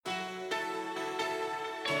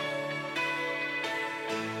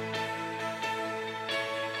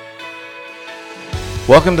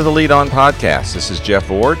Welcome to the Lead On Podcast. This is Jeff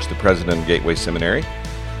Iorg, the president of Gateway Seminary,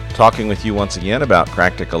 talking with you once again about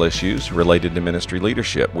practical issues related to ministry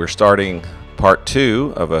leadership. We're starting part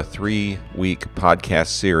 2 of a 3-week podcast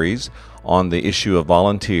series on the issue of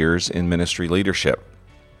volunteers in ministry leadership.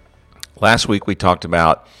 Last week we talked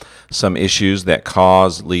about some issues that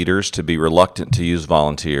cause leaders to be reluctant to use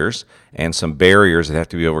volunteers and some barriers that have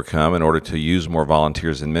to be overcome in order to use more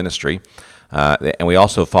volunteers in ministry. And we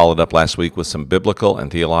also followed up last week with some biblical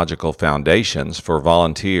and theological foundations for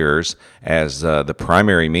volunteers as the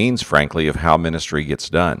primary means, frankly, of how ministry gets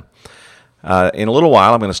done. In a little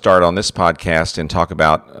while, I'm going to start on this podcast and talk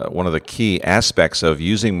about one of the key aspects of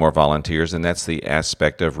using more volunteers, and that's the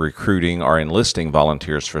aspect of recruiting or enlisting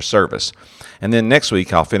volunteers for service. And then next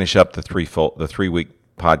week, I'll finish up the 3-week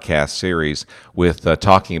podcast series with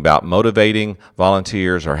talking about motivating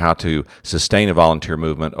volunteers or how to sustain a volunteer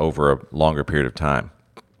movement over a longer period of time.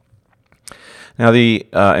 Now, the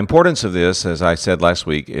importance of this, as I said last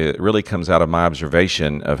week, it really comes out of my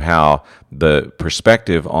observation of how the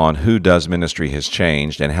perspective on who does ministry has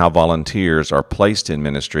changed and how volunteers are placed in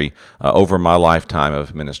ministry over my lifetime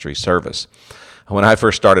of ministry service. When I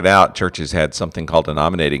first started out, churches had something called a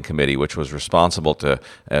nominating committee, which was responsible to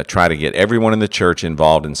try to get everyone in the church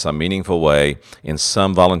involved in some meaningful way in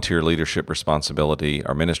some volunteer leadership responsibility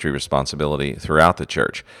or ministry responsibility throughout the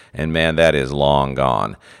church. And man, that is long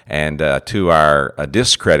gone. And to our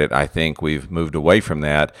discredit, I think we've moved away from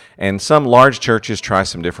that. And some large churches try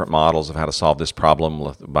some different models of how to solve this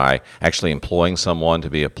problem by actually employing someone to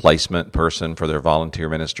be a placement person for their volunteer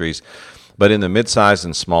ministries. But in the mid-sized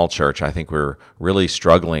and small church, I think we're really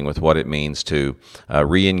struggling with what it means to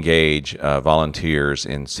re-engage volunteers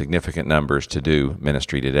in significant numbers to do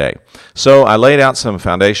ministry today. So I laid out some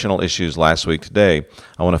foundational issues last week. Today,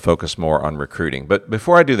 I want to focus more on recruiting. But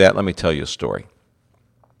before I do that, let me tell you a story.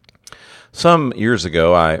 Some years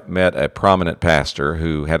ago, I met a prominent pastor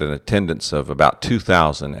who had an attendance of about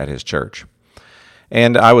 2,000 at his church.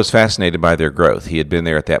 And I was fascinated by their growth. He had been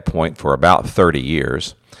there at that point for about 30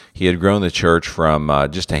 years. He had grown the church from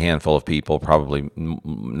just a handful of people, probably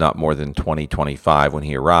not more than 20, 25 when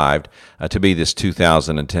he arrived, to be this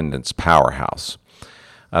 2,000 attendance powerhouse.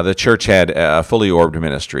 The church had a fully orbed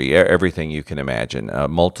ministry, everything you can imagine,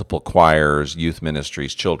 multiple choirs, youth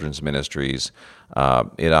ministries, children's ministries.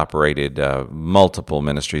 It operated multiple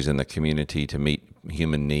ministries in the community to meet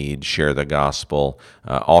human needs, share the gospel,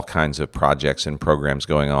 all kinds of projects and programs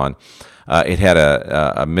going on. It had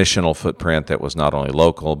a missional footprint that was not only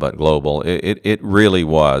local but global. It really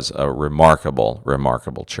was a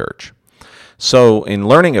remarkable church. So in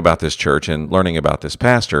learning about this church and learning about this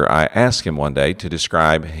pastor, I asked him one day to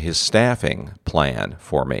describe his staffing plan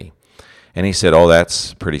for me. And he said,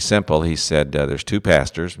 that's pretty simple. He said, there's 2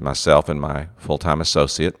 pastors, myself and my full-time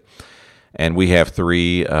associate, and we have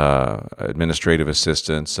 3 administrative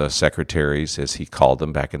assistants, secretaries, as he called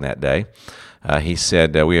them back in that day. He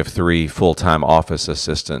said, we have 3 full-time office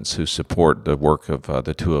assistants who support the work of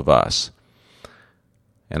the 2 of us.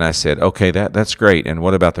 And I said, okay, that's great. And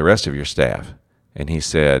what about the rest of your staff? And he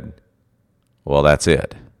said, well, that's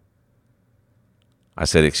it. I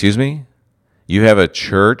said, excuse me? You have a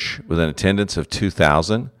church with an attendance of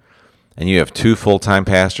 2,000, and you have 2 full-time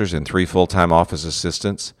pastors and 3 full-time office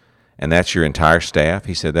assistants, and that's your entire staff?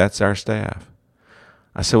 He said, that's our staff.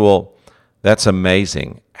 I said, well, that's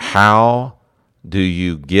amazing. How do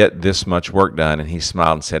you get this much work done? And he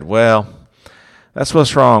smiled and said, well, that's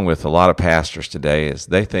what's wrong with a lot of pastors today is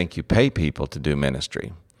they think you pay people to do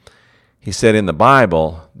ministry. He said, in the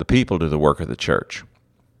Bible, the people do the work of the church.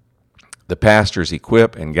 The pastors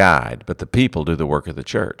equip and guide, but the people do the work of the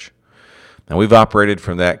church. Now, we've operated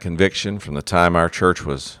from that conviction from the time our church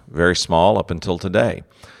was very small up until today.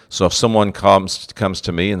 So if someone comes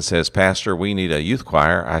to me and says, Pastor, we need a youth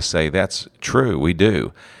choir, I say, that's true, we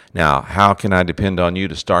do. Now, how can I depend on you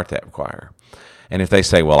to start that choir? And if they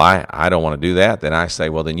say, well, I don't want to do that, then I say,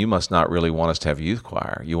 well, then you must not really want us to have a youth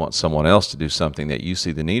choir. You want someone else to do something that you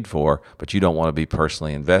see the need for, but you don't want to be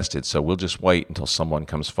personally invested. So we'll just wait until someone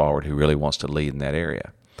comes forward who really wants to lead in that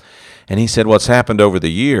area. And he said, what's happened over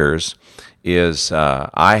the years is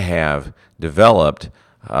I have developed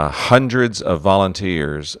hundreds of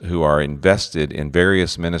volunteers who are invested in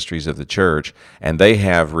various ministries of the church, and they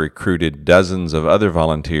have recruited dozens of other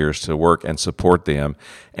volunteers to work and support them.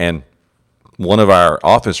 And one of our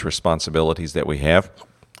office responsibilities that we have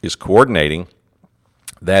is coordinating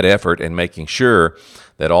that effort and making sure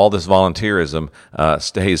that all this volunteerism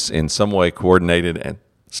stays in some way coordinated and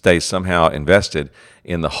stays somehow invested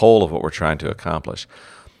in the whole of what we're trying to accomplish.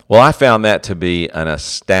 Well, I found that to be an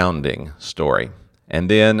astounding story. And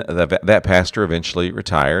then that pastor eventually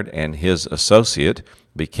retired, and his associate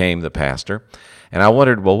became the pastor. And I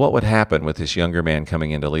wondered, well, what would happen with this younger man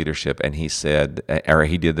coming into leadership? And he said, or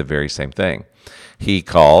he did the very same thing. He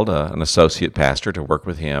called an associate pastor to work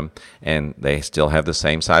with him, and they still have the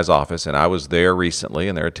same size office. And I was there recently,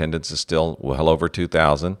 and their attendance is still well over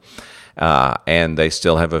 2,000. And they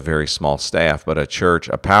still have a very small staff, but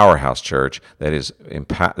a powerhouse church that is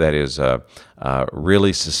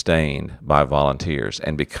really sustained by volunteers.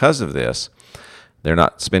 And because of this, they're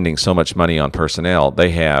not spending so much money on personnel.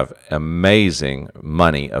 They have amazing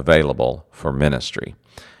money available for ministry.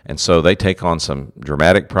 And so they take on some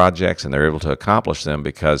dramatic projects, and they're able to accomplish them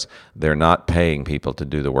because they're not paying people to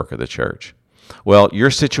do the work of the church. Well,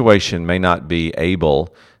 your situation may not be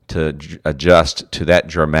able to adjust to that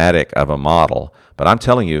dramatic of a model, but I'm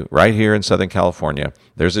telling you, right here in Southern California,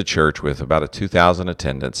 there's a church with about 2,000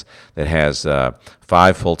 attendants that has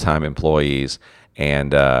 5 full-time employees,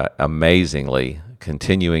 and amazingly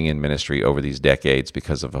continuing in ministry over these decades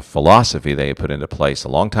because of a philosophy they had put into place a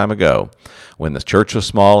long time ago. When the church was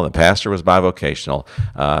small and the pastor was bivocational,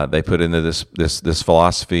 they put into this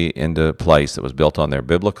philosophy into place that was built on their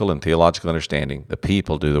biblical and theological understanding. The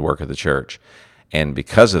people do the work of the church. And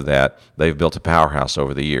because of that, they've built a powerhouse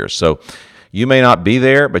over the years. So you may not be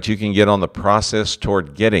there, but you can get on the process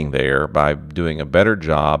toward getting there by doing a better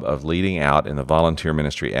job of leading out in the volunteer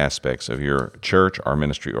ministry aspects of your church or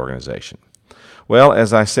ministry organization. Well,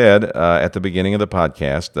 as I said at the beginning of the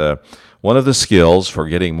podcast, one of the skills for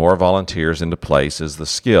getting more volunteers into place is the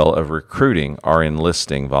skill of recruiting or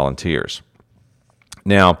enlisting volunteers.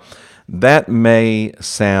 Now, that may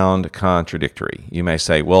sound contradictory. You may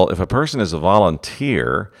say, well, if a person is a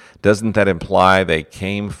volunteer, doesn't that imply they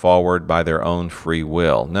came forward by their own free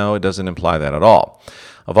will? No, it doesn't imply that at all.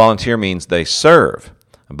 A volunteer means they serve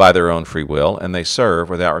by their own free will, and they serve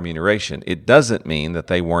without remuneration. It doesn't mean that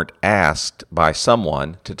they weren't asked by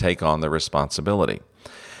someone to take on the responsibility.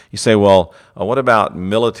 You say, well, what about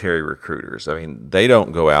military recruiters? I mean, they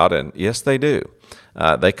don't go out, and yes, they do.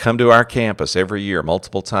 They come to our campus every year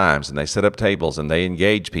multiple times, and they set up tables, and they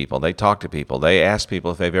engage people. They talk to people. They ask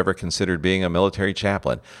people if they've ever considered being a military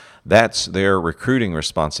chaplain. That's their recruiting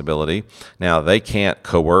responsibility. Now, they can't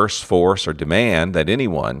coerce, force, or demand that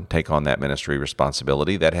anyone take on that ministry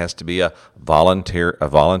responsibility. That has to be a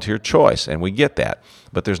volunteer choice, and we get that.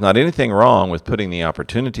 But there's not anything wrong with putting the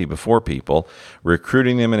opportunity before people,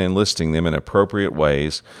 recruiting them and enlisting them in appropriate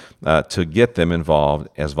ways to get them involved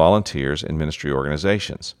as volunteers in ministry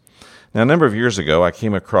organizations. Now, a number of years ago, I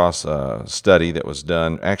came across a study that was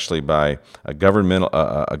done actually by a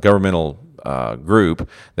governmental group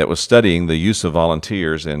that was studying the use of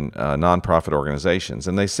volunteers in nonprofit organizations.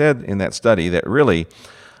 And they said in that study that really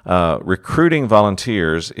recruiting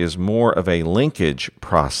volunteers is more of a linkage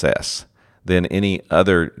process than any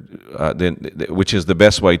other, which is the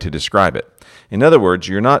best way to describe it. In other words,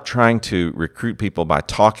 you're not trying to recruit people by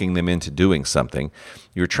talking them into doing something.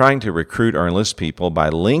 You're trying to recruit or enlist people by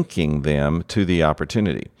linking them to the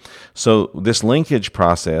opportunity. So this linkage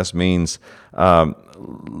process means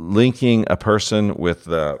linking a person with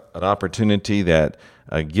an opportunity that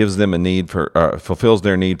gives them a need for, fulfills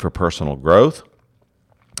their need for personal growth,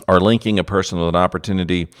 or linking a person with an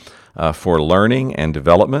opportunity for learning and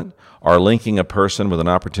development, or linking a person with an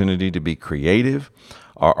opportunity to be creative,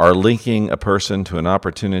 or linking a person to an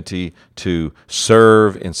opportunity to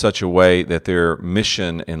serve in such a way that their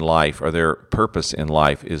mission in life or their purpose in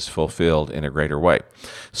life is fulfilled in a greater way.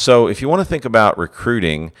 So if you want to think about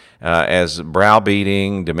recruiting as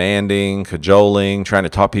browbeating, demanding, cajoling, trying to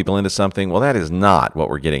talk people into something, well, that is not what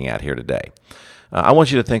we're getting at here today. I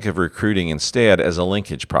want you to think of recruiting instead as a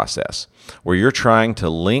linkage process, where you're trying to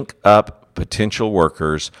link up potential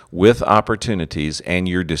workers with opportunities, and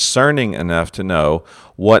you're discerning enough to know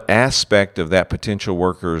what aspect of that potential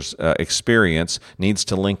worker's experience needs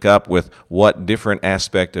to link up with what different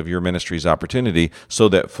aspect of your ministry's opportunity so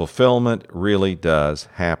that fulfillment really does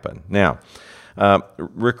happen. Now,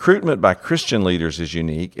 recruitment by Christian leaders is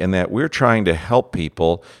unique in that we're trying to help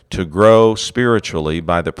people to grow spiritually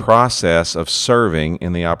by the process of serving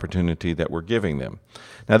in the opportunity that we're giving them.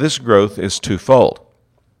 Now, this growth is twofold.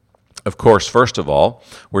 Of course, first of all,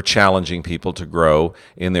 we're challenging people to grow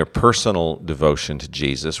in their personal devotion to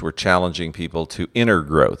Jesus. We're challenging people to inner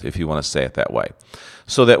growth, if you want to say it that way.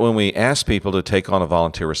 So that when we ask people to take on a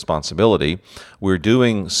volunteer responsibility, we're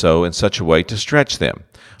doing so in such a way to stretch them.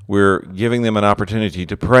 We're giving them an opportunity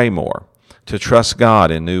to pray more, to trust God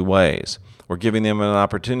in new ways. We're giving them an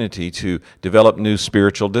opportunity to develop new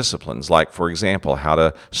spiritual disciplines, like, for example, how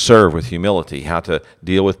to serve with humility, how to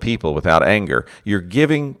deal with people without anger. You're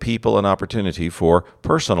giving people an opportunity for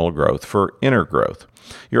personal growth, for inner growth.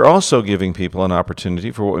 You're also giving people an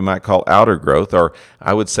opportunity for what we might call outer growth, or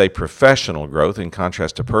I would say professional growth in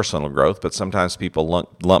contrast to personal growth, but sometimes people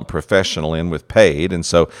lump professional in with paid, and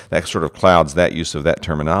so that sort of clouds that use of that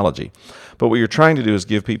terminology. But what you're trying to do is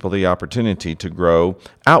give people the opportunity to grow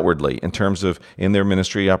outwardly in terms of in their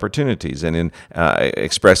ministry opportunities and in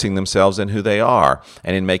expressing themselves in who they are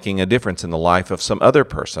and in making a difference in the life of some other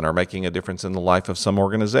person or making a difference in the life of some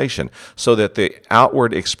organization, so that the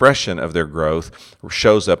outward expression of their growth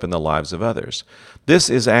shows up in the lives of others. This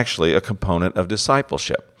is actually a component of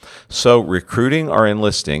discipleship. So recruiting or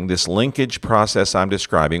enlisting, this linkage process I'm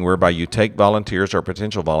describing, whereby you take volunteers or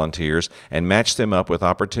potential volunteers and match them up with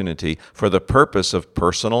opportunity for the purpose of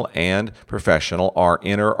personal and professional or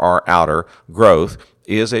inner or outer growth,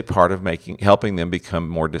 is a part of helping them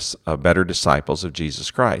become better disciples of Jesus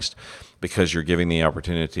Christ. Because you're giving the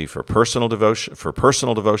opportunity for personal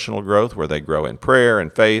devotional growth, where they grow in prayer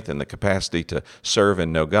and faith and the capacity to serve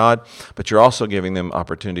and know God. But you're also giving them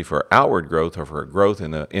opportunity for outward growth, or for growth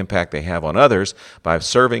in the impact they have on others by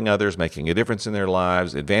serving others, making a difference in their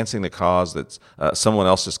lives, advancing the cause that's someone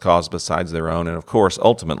else's cause besides their own, and of course,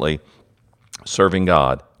 ultimately, serving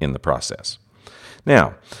God in the process.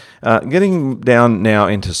 Now, getting down now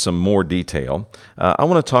into some more detail, I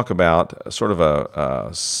want to talk about sort of a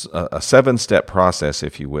 7-step process,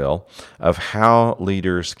 if you will, of how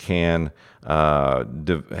leaders can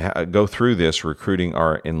go through this recruiting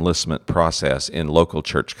or enlistment process in local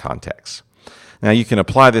church contexts. Now, you can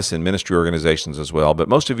apply this in ministry organizations as well, but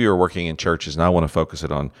most of you are working in churches, and I want to focus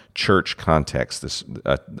it on church context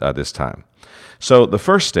this time. So the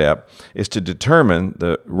first step is to determine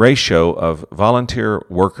the ratio of volunteer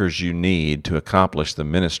workers you need to accomplish the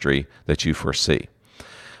ministry that you foresee.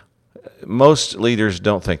 Most leaders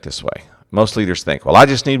don't think this way. Most leaders think, well, I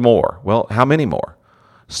just need more. Well, how many more?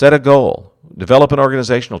 Set a goal. Develop an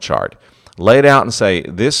organizational chart. Lay it out and say,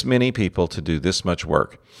 this many people to do this much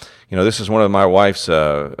work. You know, this is one of my wife's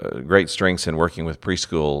great strengths in working with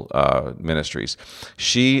preschool ministries.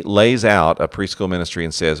 She lays out a preschool ministry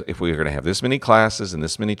and says, if we're going to have this many classes and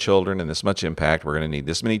this many children and this much impact, we're going to need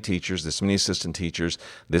this many teachers, this many assistant teachers,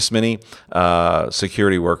 this many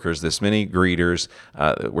security workers, this many greeters.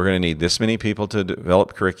 We're going to need this many people to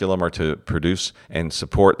develop curriculum or to produce and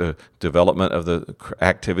support the development of the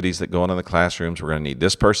activities that go on in the classrooms. We're going to need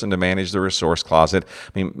this person to manage the resource closet.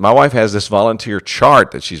 I mean, my wife has this volunteer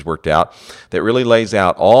chart that she's worked out that really lays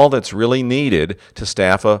out all that's really needed to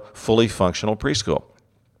staff a fully functional preschool.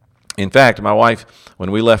 In fact, my wife,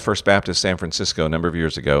 when we left First Baptist San Francisco a number of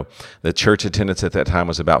years ago, the church attendance at that time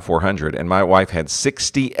was about 400, and my wife had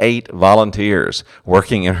 68 volunteers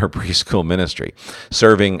working in her preschool ministry,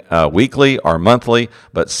 serving weekly or monthly,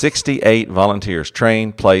 but 68 volunteers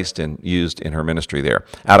trained, placed, and used in her ministry there,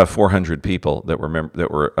 out of 400 people that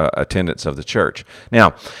were attendants of the church.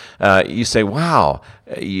 Now, you say, wow,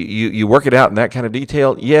 you work it out in that kind of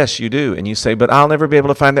detail? Yes, you do. And you say, but I'll never be able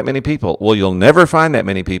to find that many people. Well, you'll never find that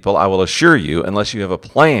many people, I will assure you, unless you have a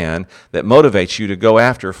plan that motivates you to go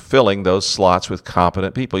after filling those slots with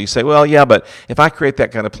competent people. You say, well, yeah, but if I create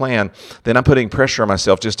that kind of plan, then I'm putting pressure on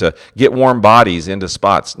myself just to get warm bodies into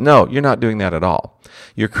spots. No, you're not doing that at all.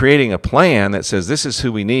 You're creating a plan that says this is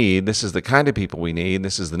who we need, this is the kind of people we need,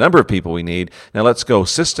 this is the number of people we need. Now let's go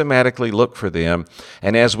systematically look for them,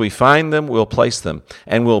 and as we find them, we'll place them.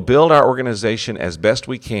 And we'll build our organization as best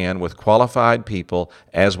we can with qualified people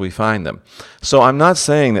as we find them. So I'm not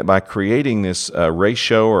saying that by creating this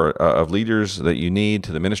ratio of leaders that you need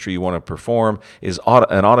to the ministry you want to perform is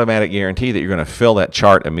an automatic guarantee that you're going to fill that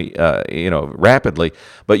chart rapidly,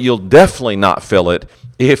 but you'll definitely not fill it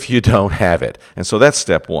if you don't have it. And so that's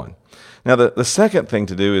step one. Now, the second thing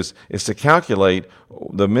to do is to calculate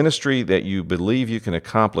the ministry that you believe you can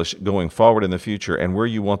accomplish going forward in the future and where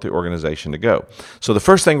you want the organization to go. So the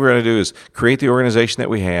first thing we're going to do is create the organization that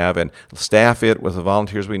we have and staff it with the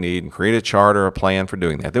volunteers we need and create a chart or a plan for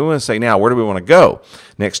doing that. Then we want to say, now, where do we want to go?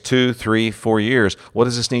 Next 2, 3, 4 years, what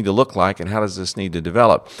does this need to look like and how does this need to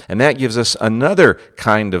develop? And that gives us another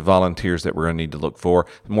kind of volunteers that we're going to need to look for,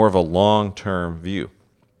 more of a long-term view.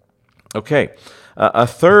 Okay. A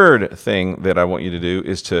third thing that I want you to do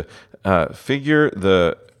is to figure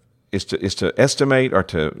the to estimate or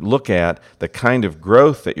to look at the kind of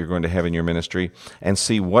growth that you're going to have in your ministry and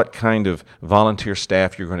see what kind of volunteer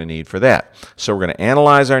staff you're going to need for that. So we're going to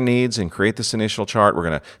analyze our needs and create this initial chart. We're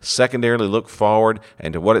going to secondarily look forward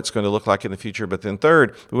and to what it's going to look like in the future. But then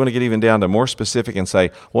third, we want to get even down to more specific and say,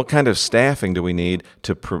 what kind of staffing do we need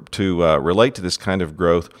to relate to this kind of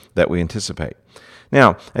growth that we anticipate?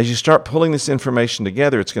 Now, as you start pulling this information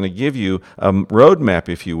together, it's going to give you a roadmap,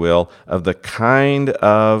 if you will, of the kind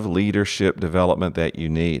of leadership development that you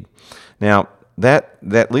need. Now,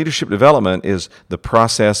 that leadership development is the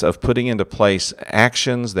process of putting into place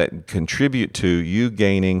actions that contribute to you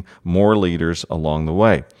gaining more leaders along the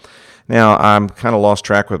way. Now, I'm kind of lost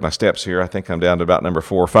track with my steps here. I think I'm down to about number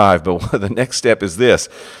 4 or 5, but the next step is this.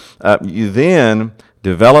 You then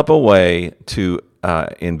develop a way to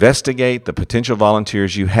investigate the potential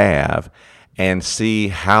volunteers you have and see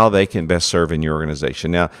how they can best serve in your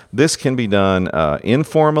organization. Now, this can be done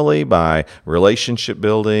informally by relationship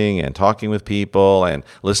building and talking with people and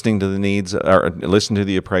listening to the needs or listening to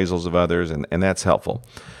the appraisals of others, and that's helpful.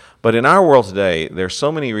 But in our world today, there's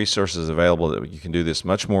so many resources available that you can do this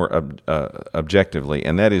much more objectively,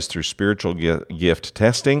 and that is through spiritual gift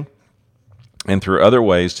testing and through other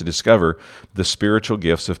ways to discover the spiritual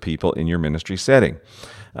gifts of people in your ministry setting.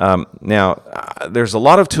 Now, there's a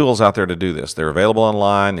lot of tools out there to do this. They're available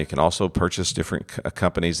online. You can also purchase different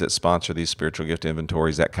companies that sponsor these spiritual gift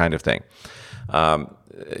inventories, that kind of thing.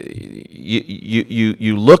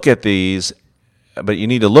 You look at these, but you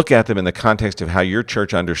need to look at them in the context of how your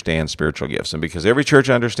church understands spiritual gifts. And because every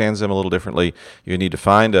church understands them a little differently, you need to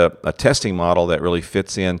find a testing model that really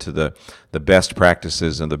fits into the best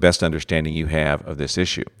practices and the best understanding you have of this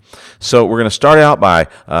issue. So we're going to start out by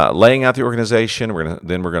laying out the organization.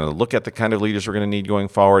 Then we're going to look at the kind of leaders we're going to need going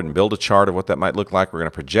forward and build a chart of what that might look like. We're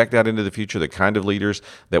going to project out into the future the kind of leaders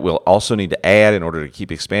that we'll also need to add in order to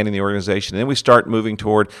keep expanding the organization. And then we start moving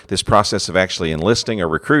toward this process of actually enlisting or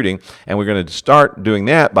recruiting, and we're going to start doing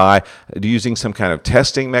that by using some kind of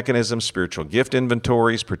testing mechanism, spiritual gift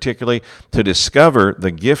inventories particularly, to discover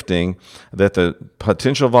the gifting that the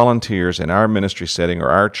potential volunteers in our ministry setting or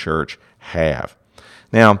our church have.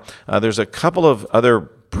 Now, there's a couple of other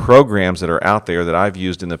programs that are out there that I've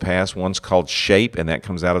used in the past. One's called SHAPE, and that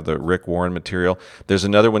comes out of the Rick Warren material. There's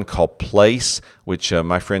another one called PLACE, which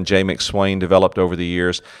my friend Jay McSwain developed over the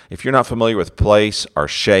years. If you're not familiar with PLACE or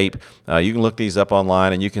SHAPE, you can look these up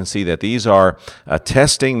online, and you can see that these are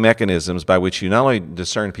testing mechanisms by which you not only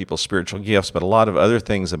discern people's spiritual gifts, but a lot of other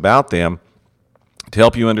things about them to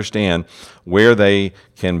help you understand where they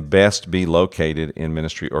can best be located in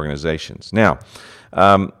ministry organizations. Now,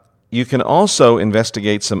 you can also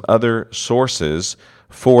investigate some other sources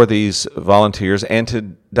for these volunteers and to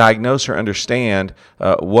diagnose or understand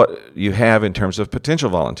what you have in terms of potential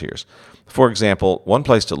volunteers. For example, one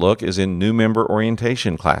place to look is in new member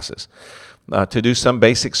orientation classes. To do some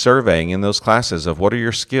basic surveying in those classes of what are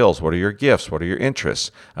your skills, what are your gifts, what are your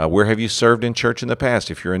interests, where have you served in church in the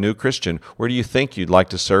past? If you're a new Christian, where do you think you'd like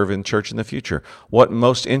to serve in church in the future? What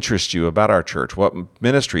most interests you about our church? What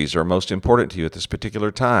ministries are most important to you at this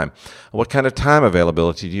particular time? What kind of time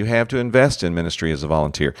availability do you have to invest in ministry as a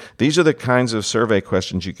volunteer? These are the kinds of survey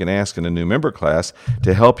questions you can ask in a new member class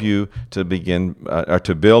to help you to begin or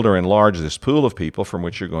to build or enlarge this pool of people from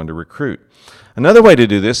which you're going to recruit. Another way to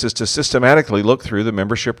do this is to systematically look through the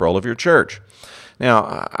membership roll of your church.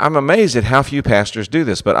 Now, I'm amazed at how few pastors do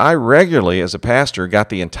this, but I regularly, as a pastor, got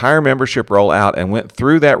the entire membership roll out and went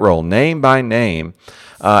through that roll, name by name,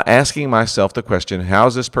 asking myself the question, how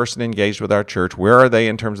is this person engaged with our church? Where are they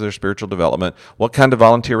in terms of their spiritual development? What kind of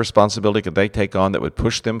volunteer responsibility could they take on that would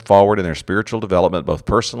push them forward in their spiritual development, both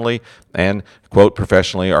personally and, quote,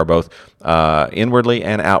 professionally, or both inwardly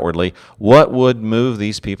and outwardly? What would move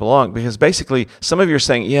these people along? Because basically, some of you are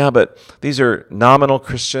saying, yeah, but these are nominal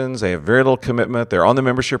Christians. They have very little commitment. They're on the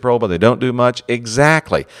membership roll, but they don't do much.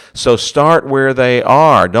 Exactly. So start where they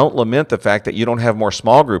are. Don't lament the fact that you don't have more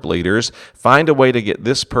small group leaders. Find a way to get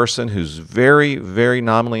this person who's very, very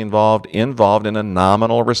nominally involved in a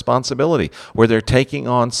nominal responsibility where they're taking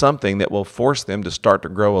on something that will force them to start to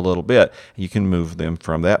grow a little bit. You can move them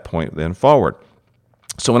from that point then forward.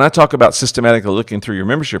 So when I talk about systematically looking through your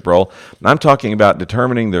membership roll, I'm talking about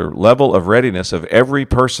determining the level of readiness of every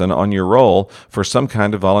person on your roll for some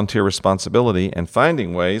kind of volunteer responsibility and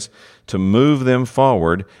finding ways to move them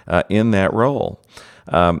forward in that role.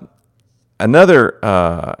 Another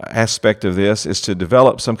aspect of this is to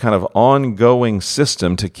develop some kind of ongoing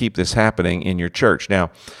system to keep this happening in your church.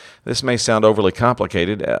 Now, this may sound overly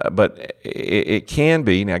complicated, but it can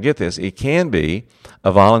be, now get this, it can be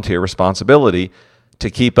a volunteer responsibility to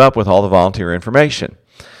keep up with all the volunteer information.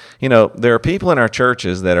 There are people in our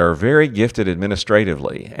churches that are very gifted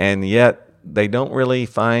administratively, and yet they don't really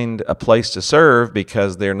find a place to serve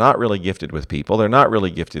because they're not really gifted with people. They're not really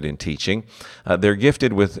gifted in teaching. They're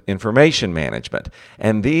gifted with information management.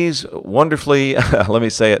 And these wonderfully, let me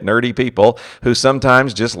say it, nerdy people who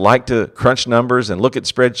sometimes just like to crunch numbers and look at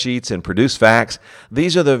spreadsheets and produce facts,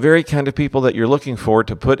 these are the very kind of people that you're looking for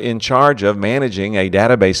to put in charge of managing a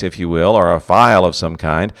database, if you will, or a file of some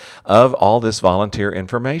kind of all this volunteer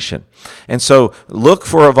information. And so look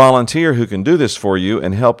for a volunteer who can do this for you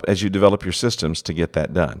and help as you develop your systems to get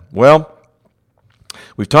that done. Well,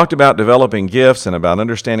 we've talked about developing gifts and about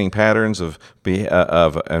understanding patterns of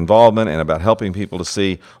involvement and about helping people to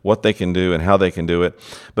see what they can do and how they can do it.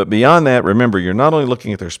 But beyond that, remember, you're not only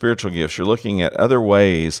looking at their spiritual gifts, you're looking at other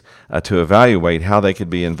ways to evaluate how they could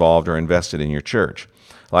be involved or invested in your church.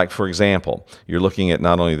 Like, for example, you're looking at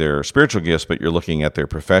not only their spiritual gifts, but you're looking at their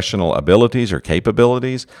professional abilities or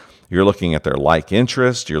capabilities. You're looking at their like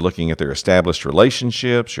interests. You're looking at their established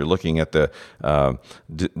relationships. You're looking at the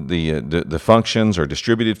functions or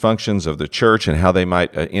distributed functions of the church and how they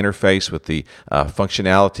might interface with the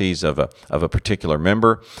functionalities of a particular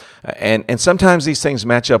member. And sometimes these things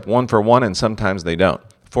match up one for one, and sometimes they don't.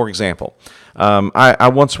 For example, I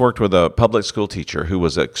once worked with a public school teacher who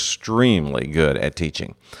was extremely good at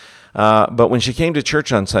teaching. But when she came to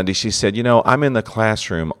church on Sunday, she said, I'm in the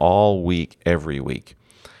classroom all week, every week.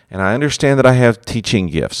 And I understand that I have teaching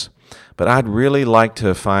gifts, but I'd really like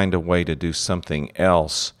to find a way to do something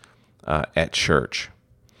else at church.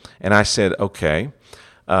 And I said, okay,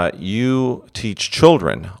 you teach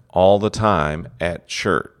children all the time at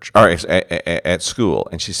church, or at school.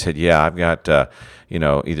 And she said, yeah, I've got,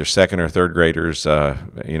 either second or third graders,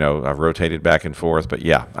 I've rotated back and forth, but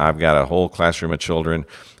yeah, I've got a whole classroom of children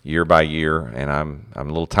year by year, and I'm a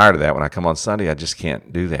little tired of that. When I come on Sunday, I just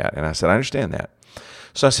can't do that. And I said, I understand that.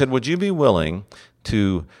 So I said, would you be willing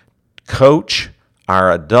to coach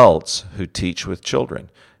our adults who teach with children?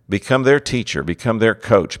 Become their teacher, become their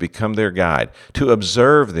coach, become their guide, to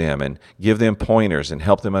observe them and give them pointers and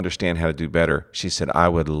help them understand how to do better. She said, I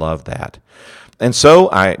would love that. And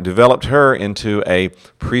so I developed her into a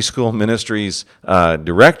preschool ministries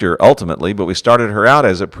director ultimately, but we started her out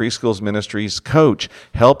as a preschool ministries coach,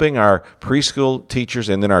 helping our preschool teachers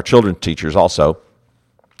and then our children's teachers also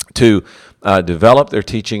to develop their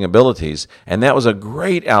teaching abilities, and that was a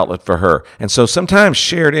great outlet for her. And so sometimes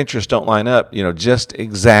shared interests don't line up, just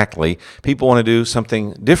exactly. People want to do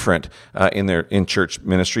something different in church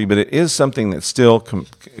ministry, but it is something that's still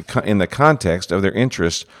in the context of their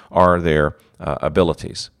interests or their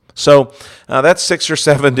abilities. So that's 6 or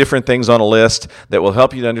 7 different things on a list that will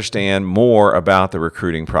help you to understand more about the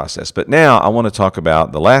recruiting process. But now I want to talk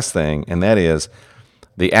about the last thing, and that is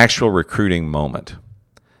the actual recruiting moment.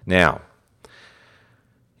 Now,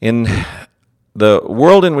 in the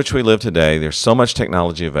world in which we live today, there's so much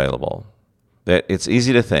technology available that it's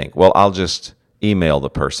easy to think, well, I'll just email the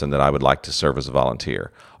person that I would like to serve as a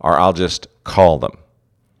volunteer, or I'll just call them.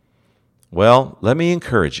 Well, let me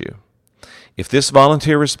encourage you. If this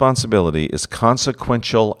volunteer responsibility is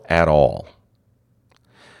consequential at all,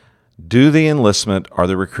 do the enlistment or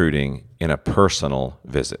the recruiting in a personal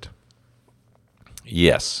visit.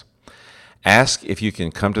 Yes. Ask if you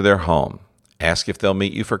can come to their home. Ask if they'll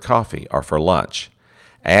meet you for coffee or for lunch.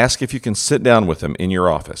 Ask if you can sit down with them in your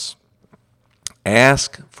office.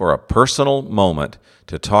 Ask for a personal moment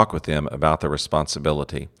to talk with them about the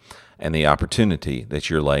responsibility and the opportunity that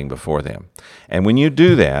you're laying before them. And when you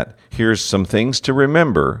do that, here's some things to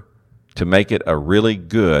remember to make it a really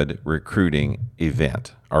good recruiting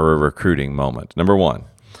event or a recruiting moment. Number 1,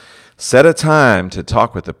 set a time to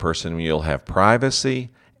talk with the person when you'll have privacy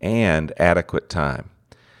and adequate time.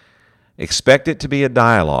 Expect it to be a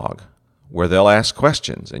dialogue where they'll ask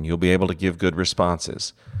questions and you'll be able to give good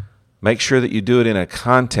responses. Make sure that you do it in a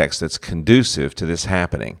context that's conducive to this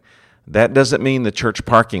happening. That doesn't mean the church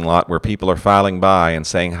parking lot where people are filing by and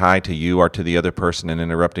saying hi to you or to the other person and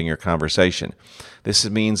interrupting your conversation. This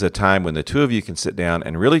means a time when the two of you can sit down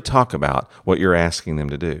and really talk about what you're asking them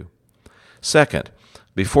to do. Second,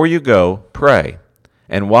 before you go, pray.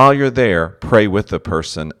 And while you're there, pray with the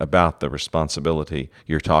person about the responsibility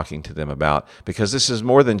you're talking to them about, because this is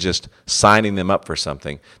more than just signing them up for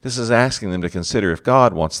something. This is asking them to consider if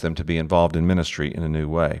God wants them to be involved in ministry in a new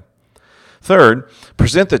way. Third,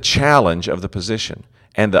 present the challenge of the position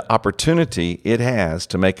and the opportunity it has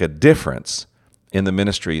to make a difference in the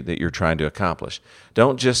ministry that you're trying to accomplish.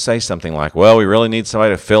 Don't just say something like, well, we really need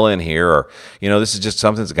somebody to fill in here, or, this is just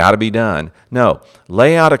something that's got to be done. No,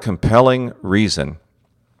 lay out a compelling reason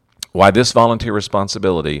why this volunteer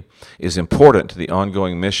responsibility is important to the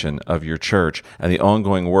ongoing mission of your church and the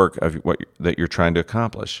ongoing work of that you're trying to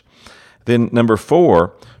accomplish. Then number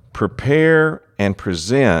 4, prepare and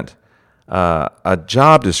present a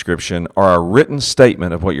job description or a written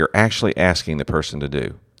statement of what you're actually asking the person to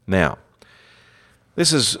do. Now,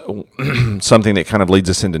 this is something that kind of leads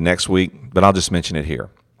us into next week, but I'll just mention it here.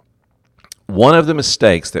 One of the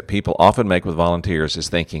mistakes that people often make with volunteers is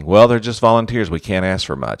thinking, well, they're just volunteers, we can't ask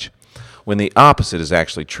for much, when the opposite is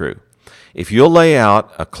actually true. If you'll lay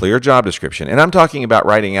out a clear job description, and I'm talking about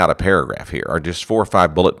writing out a paragraph here, or just 4 or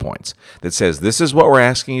 5 bullet points that says this is what we're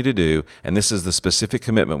asking you to do, and this is the specific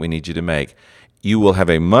commitment we need you to make, you will have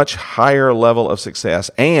a much higher level of success,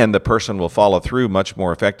 and the person will follow through much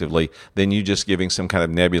more effectively than you just giving some kind of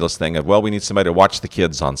nebulous thing of, well, we need somebody to watch the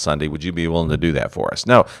kids on Sunday. Would you be willing to do that for us?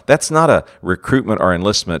 No, that's not a recruitment or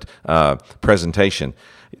enlistment presentation.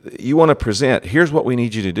 You want to present, here's what we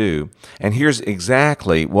need you to do, and here's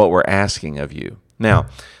exactly what we're asking of you. Now,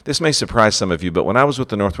 this may surprise some of you, but when I was with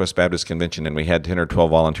the Northwest Baptist Convention and we had 10 or 12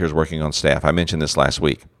 volunteers working on staff, I mentioned this last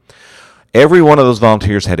week, every one of those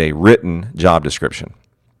volunteers had a written job description.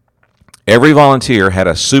 Every volunteer had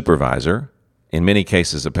a supervisor, in many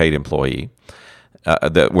cases a paid employee,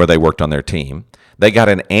 where they worked on their team. They got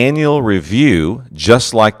an annual review,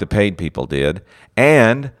 just like the paid people did,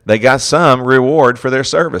 and they got some reward for their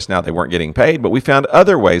service. Now, they weren't getting paid, but we found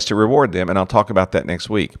other ways to reward them, and I'll talk about that next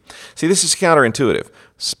week. See, this is counterintuitive.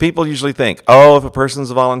 People usually think, oh, if a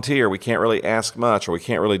person's a volunteer, we can't really ask much, or we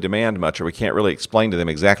can't really demand much, or we can't really explain to them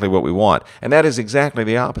exactly what we want. And that is exactly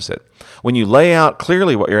the opposite. When you lay out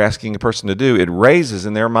clearly what you're asking a person to do, it raises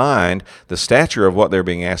in their mind the stature of what they're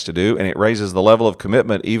being asked to do, and it raises the level of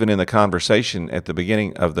commitment even in the conversation at the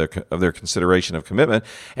beginning of their consideration of commitment,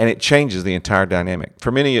 and it changes the entire dynamic.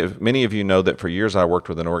 For many of you know that for years I worked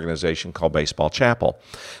with an organization called Baseball Chapel.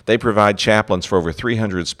 They provide chaplains for over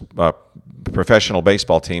 300 professional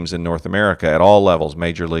baseball teams in North America at all levels,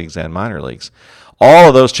 major leagues and minor leagues. All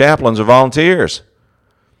of those chaplains are volunteers.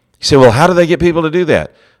 You say, well, how do they get people to do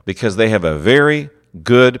that? Because they have a very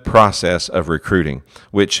good process of recruiting,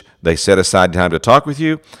 which they set aside time to talk with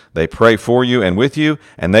you, they pray for you and with you,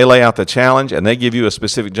 and they lay out the challenge, and they give you a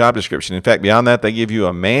specific job description. In fact, beyond that, they give you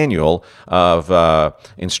a manual of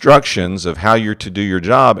instructions of how you're to do your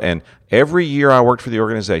job. And every year I worked for the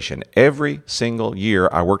organization, every single year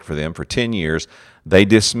I worked for them for 10 years, they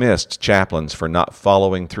dismissed chaplains for not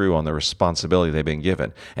following through on the responsibility they've been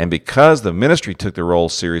given. And because the ministry took the role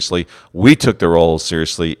seriously, we took the role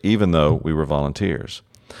seriously, even though we were volunteers.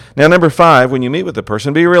 Now, number 5, when you meet with the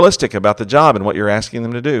person, be realistic about the job and what you're asking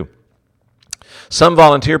them to do. Some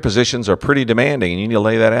volunteer positions are pretty demanding, and you need to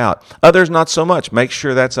lay that out. Others, not so much. Make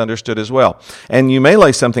sure that's understood as well. And you may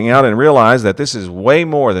lay something out and realize that this is way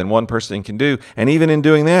more than one person can do. And even in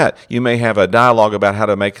doing that, you may have a dialogue about how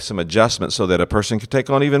to make some adjustments so that a person can take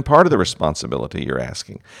on even part of the responsibility you're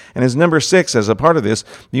asking. And as number 6, as a part of this,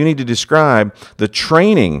 you need to describe the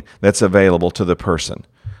training that's available to the person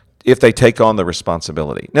if they take on the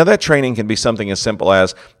responsibility. Now, that training can be something as simple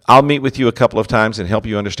as, I'll meet with you a couple of times and help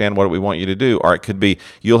you understand what we want you to do. Or it could be,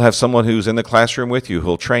 you'll have someone who's in the classroom with you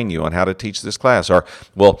who'll train you on how to teach this class. Or,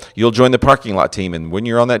 well, you'll join the parking lot team, and when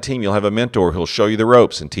you're on that team, you'll have a mentor who'll show you the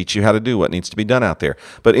ropes and teach you how to do what needs to be done out there.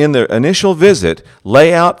 But in the initial visit,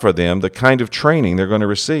 lay out for them the kind of training they're going to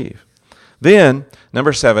receive. Then,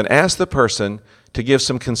 number 7, ask the person to give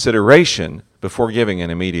some consideration before giving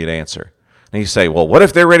an immediate answer. And you say, well, what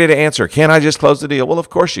if they're ready to answer? Can't I just close the deal? Well, of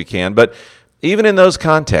course you can. But even in those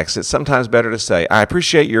contexts, it's sometimes better to say, I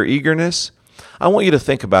appreciate your eagerness. I want you to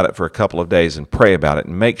think about it for a couple of days and pray about it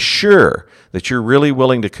and make sure that you're really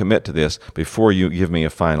willing to commit to this before you give me a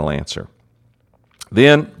final answer.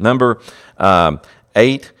 Then, number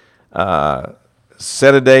 8,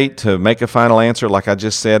 set a date to make a final answer, like I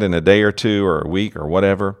just said, in a day or 2 or a week or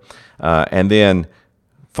whatever. And then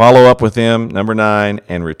follow up with them, number 9,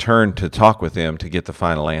 and return to talk with them to get the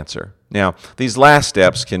final answer. Now, these last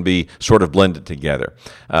steps can be sort of blended together.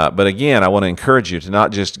 But again, I want to encourage you to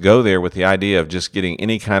not just go there with the idea of just getting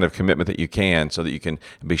any kind of commitment that you can so that you can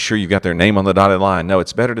be sure you've got their name on the dotted line. No,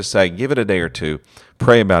 it's better to say, give it a day or 2,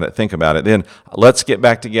 pray about it, think about it. Then let's get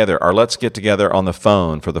back together, or let's get together on the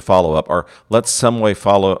phone for the follow-up, or let's some way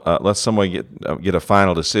get a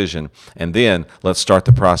final decision, and then let's start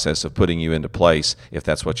the process of putting you into place if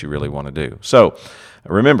that's what you really want to do. So,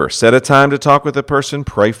 Remember, set a time to talk with the person,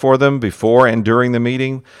 pray for them before and during the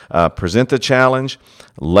meeting, present the challenge,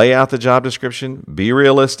 lay out the job description, be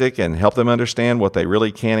realistic, and help them understand what they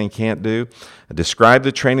really can and can't do. Describe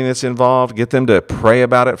the training that's involved, get them to pray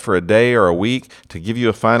about it for a day or a week to give you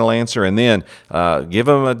a final answer, and then give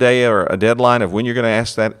them a day or a deadline of when you're going to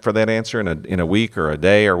ask for that answer in a week or a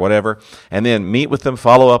day or whatever, and then meet with them,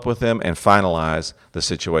 follow up with them, and finalize the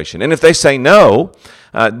situation. And if they say no,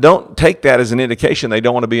 don't take that as an indication they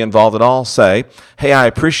don't want to be involved at all. Say, hey, I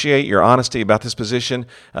appreciate your honesty about this position.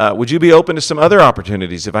 Would you be open to some other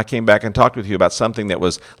opportunities if I came back and talked with you about something that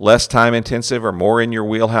was less time intensive or more in your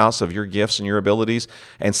wheelhouse of your gifts and your abilities,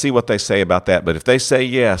 and see what they say about that. But if they say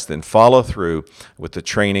yes, then follow through with the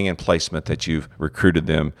training and placement that you've recruited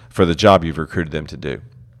them for the job you've recruited them to do.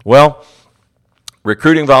 Well,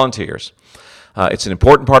 recruiting volunteers. It's an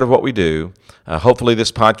important part of what we do. Hopefully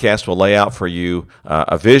this podcast will lay out for you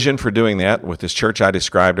a vision for doing that with this church I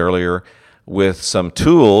described earlier, with some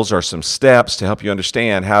tools or some steps to help you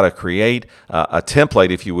understand how to create a template,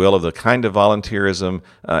 if you will, of the kind of volunteerism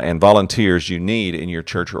and volunteers you need in your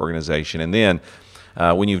church or organization. And then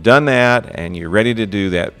when you've done that and you're ready to do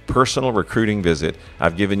that personal recruiting visit,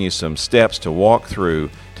 I've given you some steps to walk through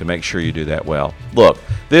to make sure you do that well. Look,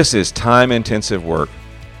 this is time-intensive work,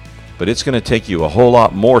 but it's going to take you a whole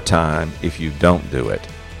lot more time if you don't do it.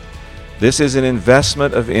 This is an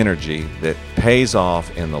investment of energy that pays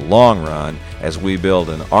off in the long run as we build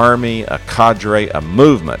an army, a cadre, a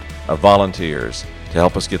movement of volunteers to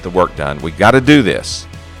help us get the work done. We got to do this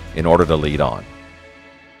in order to lead on.